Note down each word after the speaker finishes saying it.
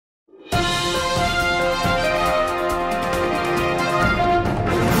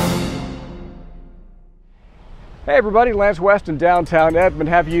Hey everybody, Lance West in downtown Edmond.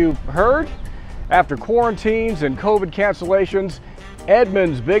 Have you heard? After quarantines and COVID cancellations,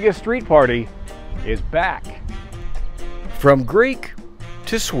 Edmond's biggest street party is back. From Greek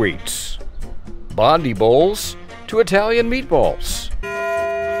to sweets, Bondi bowls to Italian meatballs.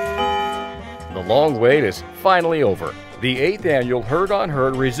 The long wait is finally over. The 8th annual Hurd on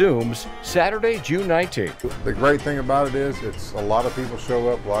Hurd resumes Saturday, June 19th. The great thing about it is it's a lot of people show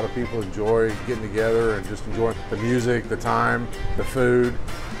up, a lot of people enjoy getting together and just enjoying the music, the time, the food.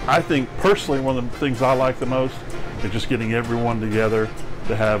 I think personally one of the things I like the most is just getting everyone together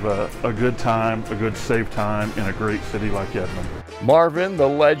to have a good time, a good safe time in a great city like Edmond. Marvin the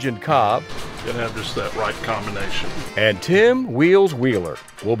Legend Cobb You have just that right combination. and Tim Wheels Wheeler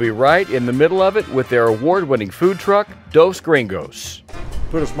will be right in the middle of it with their award-winning food truck, Dos Gringos.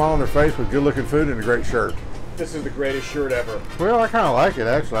 Put a smile on their face with good looking food and a great shirt. This is the greatest shirt ever. Well, I kind of like it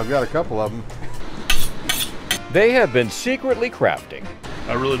actually. I've got a couple of them. They have been secretly crafting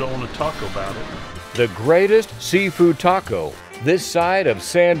I really don't want to talk about it. the greatest seafood taco this side of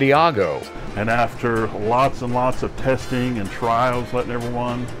San Diego. And after lots and lots of testing and trials, letting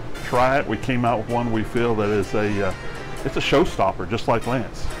everyone try it, we came out with one we feel that is it's a showstopper, just like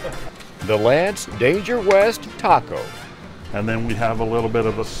Lance. The Lance Danger West Taco. And then we have a little bit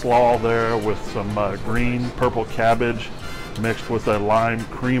of a slaw there with some green purple cabbage mixed with a lime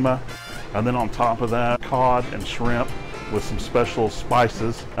crema. And then on top of that, cod and shrimp with some special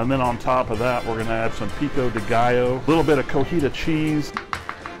spices. And then on top of that, we're gonna add some pico de gallo, a little bit of cojita cheese.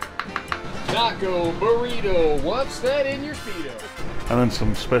 Taco burrito, what's that in your Speedo? And then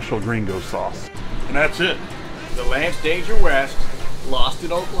some special gringo sauce. And that's it. The Lance Danger West Lost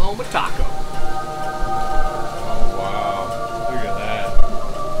in Oklahoma Taco. Oh wow, look at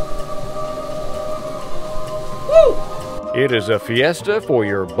that. Woo! It is a fiesta for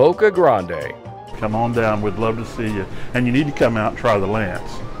your Boca Grande. Come on down, we'd love to see you. And you need to come out and try the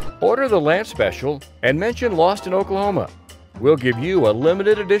Lance. Order the Lance Special and mention Lost in Oklahoma. We'll give you a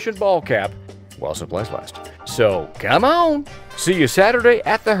limited edition ball cap while supplies last. So come on. See you Saturday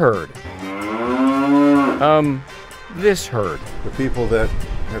at the Hurd. This Hurd. The people that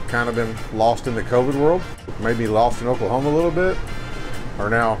have kind of been lost in the COVID world, maybe lost in Oklahoma a little bit, are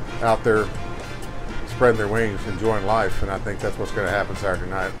now out there spreading their wings, enjoying life, and I think that's what's going to happen Saturday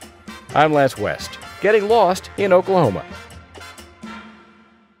night. I'm Lance West, getting lost in Oklahoma.